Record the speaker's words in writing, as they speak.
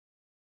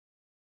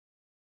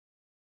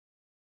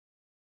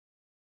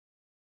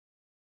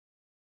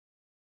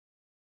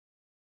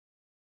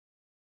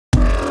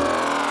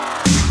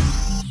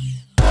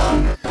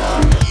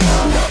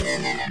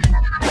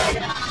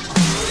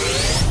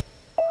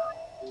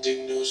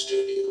Digno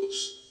Studios.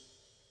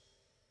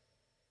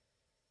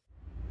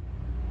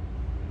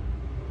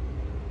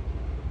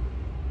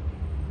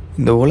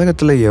 இந்த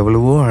உலகத்தில்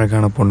எவ்வளவோ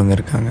அழகான பொண்ணுங்க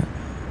இருக்காங்க,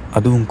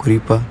 அதுவும்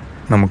குறிப்பாக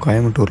நம்ம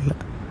கோயம்புத்தூரில்.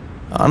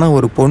 ஆனால்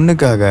ஒரு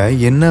பொண்ணுக்காக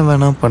என்ன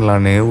வேணால்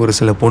பண்ணலான்னு ஒரு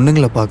சில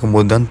பொண்ணுங்களை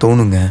பார்க்கும்போது தான்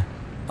தோணுங்க.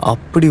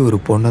 அப்படி ஒரு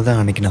பொண்ணை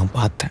தான் அன்றைக்கி நான்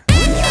பார்த்தேன்.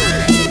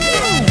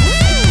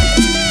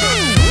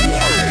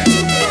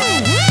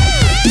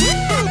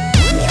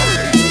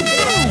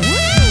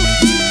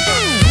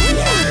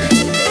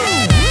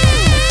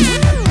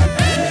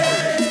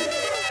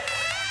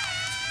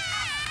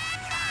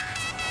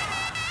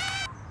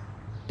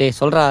 டேய்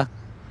சொல்றா.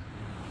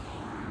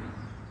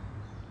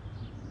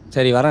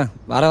 சரி வரேன்,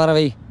 வர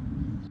வை.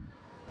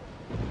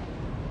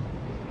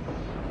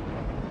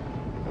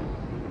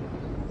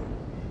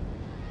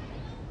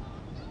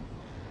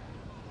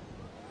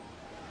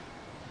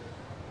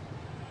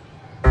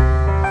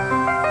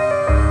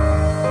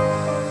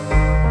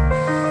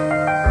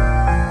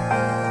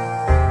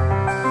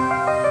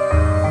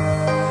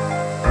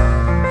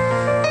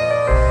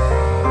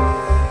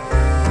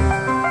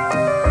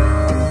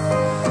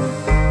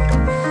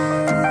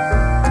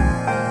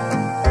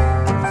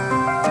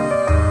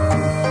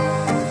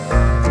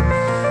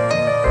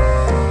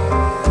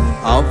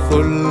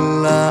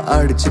 ஃபுல்லா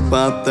அடிச்சு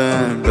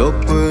பார்த்தேன்,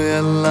 டொப்பு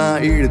எல்லாம்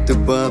இழுத்து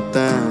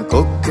பார்த்தேன்,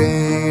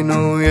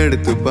 கொக்கைனும்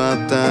எடுத்து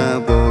பார்த்தேன்,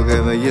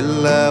 போகவே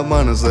இல்ல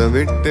மனசை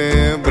விட்டு.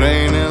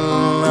 பிரெயின்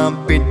எல்லாம்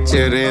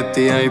பிக்சர்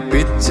ஏத்தியாய்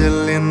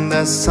பிச்சில்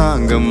இந்த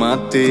சாங்க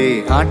மாத்தி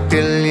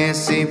ஆட்டில்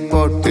ஏசி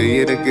போட்டு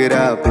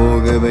இருக்கிறா,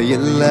 போகவே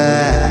இல்ல.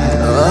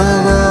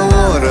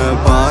 ஒரு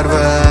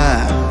பார்வை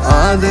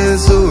அது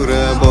சூர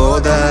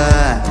போத,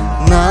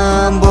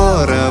 நான்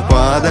போற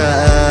பாத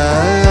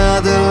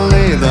அதில்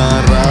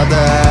நீதான் ராத.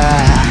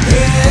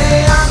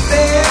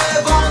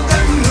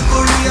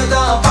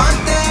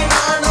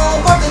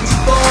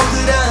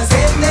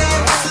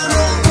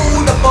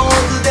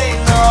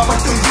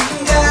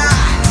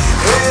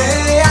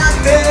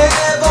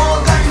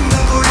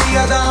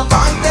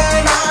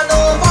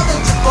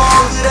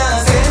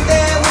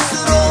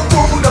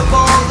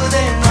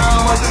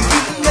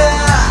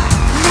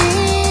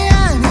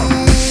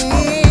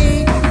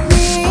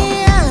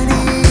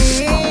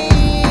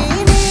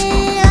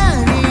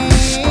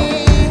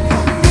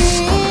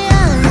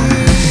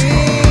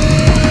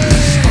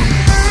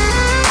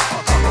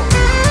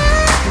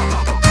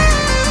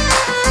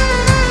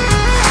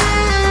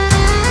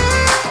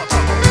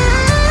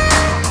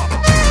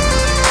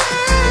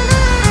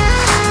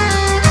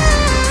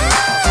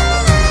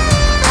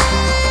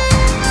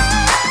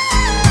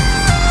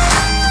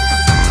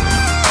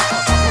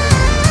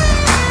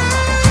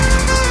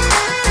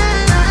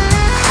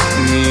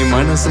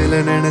 மனசுல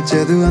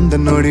நினைச்சது அந்த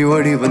நொடி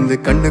ஓடி வந்து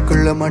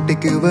கண்ணுக்குள்ள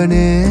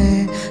மாட்டிக்குவனே.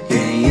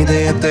 என்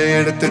இதயத்தை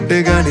எடுத்துட்டு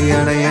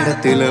காலியான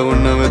இடத்துல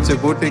உன்னை வச்சு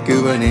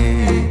பூட்டிக்குவனே.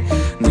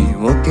 நீ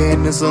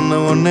ஓகேன்னு சொன்ன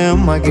உன்னை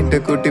அம்மா கிட்ட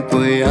கூட்டி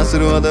போய்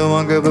ஆசீர்வாதம்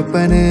வாங்க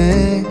வைப்பனே.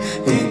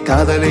 என்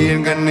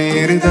காதலியின்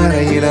கண்ணீர்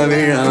தரையில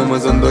விழாம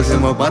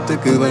சந்தோஷமா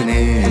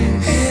பாத்துக்குவனே.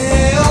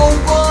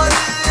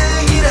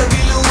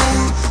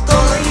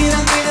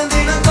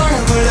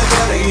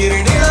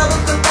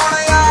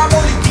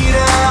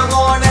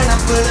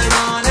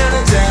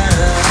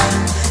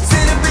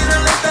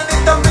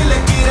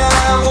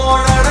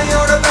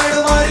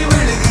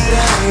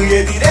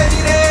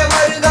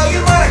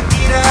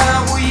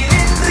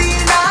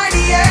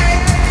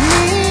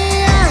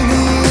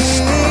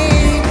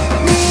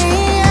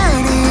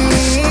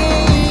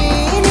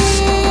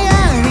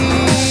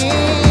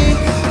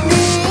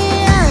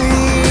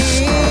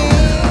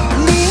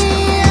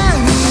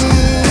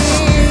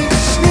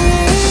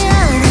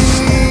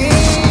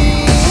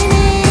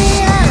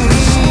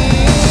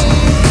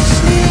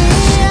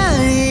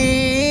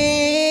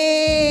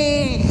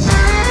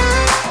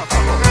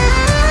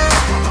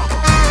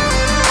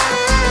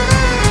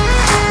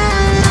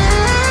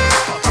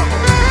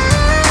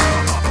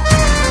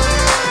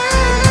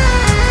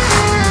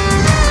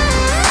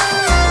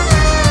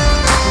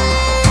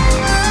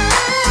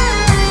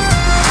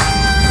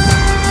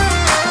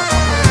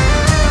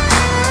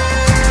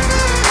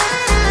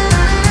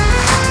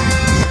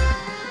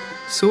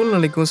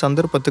 சூழ்நிலைக்கும்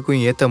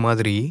சந்தர்ப்பத்துக்கும் ஏற்ற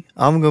மாதிரி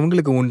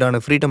அவங்களுக்கு உண்டான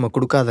ஃப்ரீடமை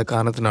கொடுக்காத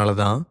காரணத்தினால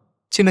தான்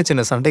சின்ன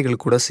சின்ன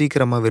சண்டைகள் கூட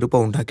சீக்கிரமாக வெறுப்பை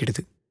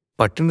உண்டாக்கிடுது.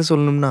 பட்டுன்னு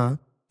சொல்லணும்னா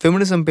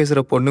ஃபெமினிசம்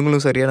பேசுகிற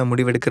பொண்ணுங்களும் சரியான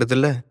முடிவெடுக்கிறது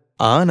இல்லை,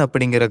 ஆண்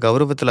அப்படிங்கிற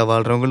கௌரவத்தில்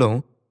வாழ்கிறவங்களும்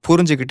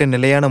புரிஞ்சுக்கிட்டு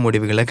நிலையான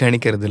முடிவுகளை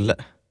கணிக்கிறது இல்லை.